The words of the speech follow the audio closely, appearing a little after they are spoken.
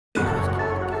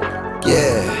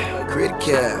Yeah,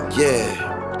 critical,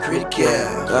 yeah,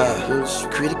 critical,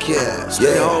 critical,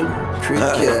 stay home,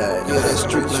 critical, yeah, that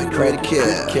street like critical,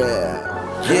 yeah,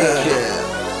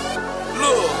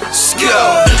 look, Skit.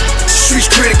 Streets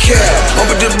critical,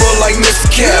 I'm a dip boy like Mr.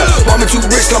 Cal. Mama too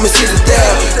rich, I'ma sit it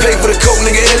down. Pay for the coke,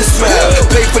 nigga, and the smile.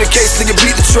 Pay for the case, nigga,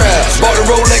 beat the trap. Bought a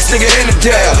Rolex, nigga, and the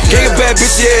dial. Gang of bad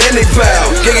bitch, yeah, and they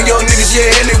foul. Gang of young niggas, yeah,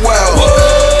 and they wild.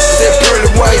 That pearly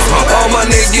white, all my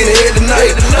niggas getting head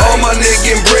tonight. All my niggas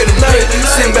getting bread tonight.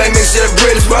 Sitting back, make sure that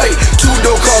bread is right. 2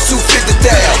 door cost 250,000.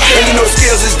 And you know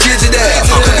scales is digital.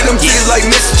 Cooking them kids like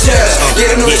Mr. Chaz.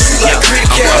 Yeah, know the street like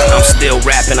critical. I'm still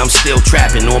rapping, I'm still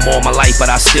trapping. Know 'em all my life,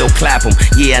 but I still clap them.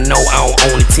 Yeah, I know I don't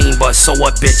own a team, but so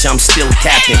what, bitch, I'm still a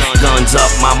captain. Guns up,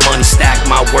 my money stacked,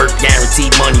 my work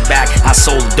guaranteed money back. I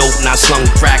sold the dope and I slung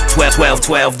the crack.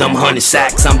 12, them 100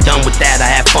 sacks. I'm done with that, I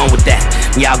have fun with that.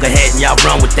 Y'all go ahead and y'all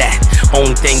run with that.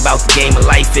 Only thing about the game of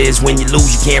life is when you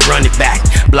lose, you can't run it back.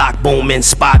 Block booming,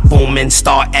 spot booming,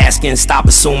 start asking, stop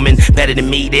assuming. Better than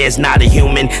me, there's not a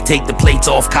human. Take the plates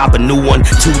off, cop a new one.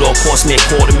 2 door cost me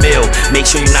 $250,000. Make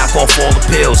sure you knock off all the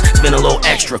pills. Spend a little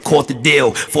extra, caught the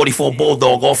deal. 44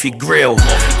 Bulldog off your grill.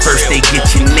 First they get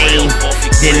your name,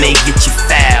 then they get your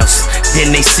files,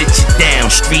 then they sit you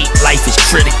down. Street life is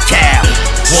critical.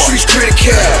 Streets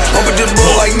critical, I'm a dip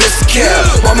boy like Mr. Cal.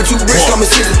 Mama too rich, I'ma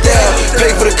sit it down.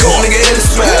 Pay for the coke, nigga, and the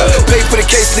smile. Pay for the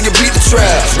case, nigga, beat the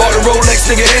trap. Bought a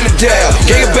Rolex, nigga, and the dial.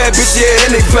 Gang of bad bitch, yeah,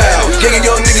 and they foul. Gang of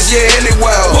young niggas, yeah, and they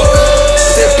wild.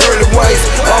 That pearly white,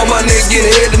 all my niggas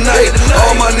getting head tonight.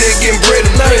 All my niggas getting bread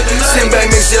tonight. Sitting back,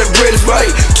 make sure that bread is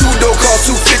right. 2 door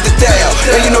cost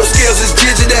 250,000. And you know scales is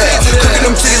digital. Cooking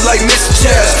them titties like Mr.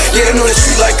 Chaz. Yeah, they know the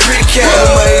street like critical.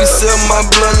 My 87, my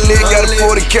blunt lit, got a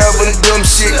 40 cal for the dumb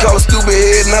shit. Call a stupid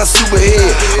head, not super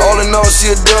head. All in all, she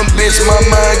a dumb bitch. My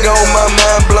mind gone, my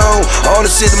mind blown. All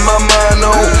the shit that my mind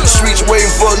on. Streets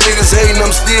waiting for niggas hating,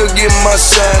 I'm still getting my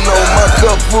shine on. My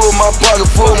cup full, my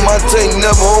pocket full, my tank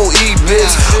never on E,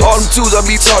 bitch. All them twos I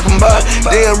be talking about,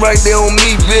 damn right they on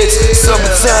me, bitch.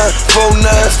 Summertime, 4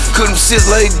 9s, couldn't shit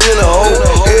like dinner, ho.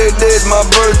 Every day's my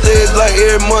birthday, it's like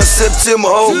every month, September,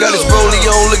 ho. Got this rollie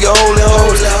on, look at holy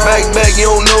hoes. Back, you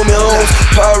don't know me, homes.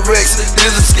 Pyrex,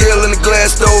 there's a scale in the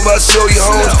glass stove, I'll show you,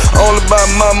 homes. All about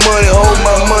my money, ho.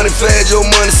 My money fast, your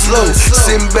money slow.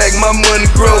 Sitting back, my money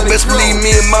grow. Best believe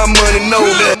me and my money know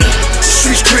that.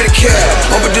 Streets critical,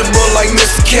 I'm a dip boy like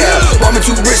Mr. Cal. Mama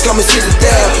too rich, I'ma sit it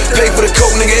down. Pay for the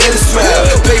coke, nigga, and the smile.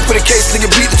 Pay for the case, nigga,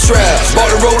 beat the trap. Bought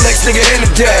a Rolex, nigga, and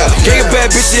the dial. Gang of bad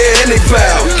bitch, yeah, and they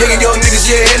foul. Gang of young niggas,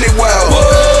 yeah, and they wild.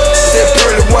 That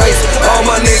pearly white, all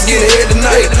my niggas getting head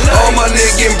tonight. All my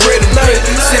niggas getting bread tonight.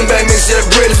 Sitting back, make sure that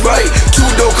bread is right. 2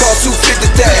 door cost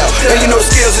 250,000. And you know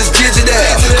scales is digital.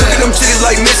 Cooking them titties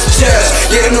like Mr.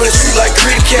 Chaz. Yeah, they know the street like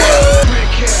critical.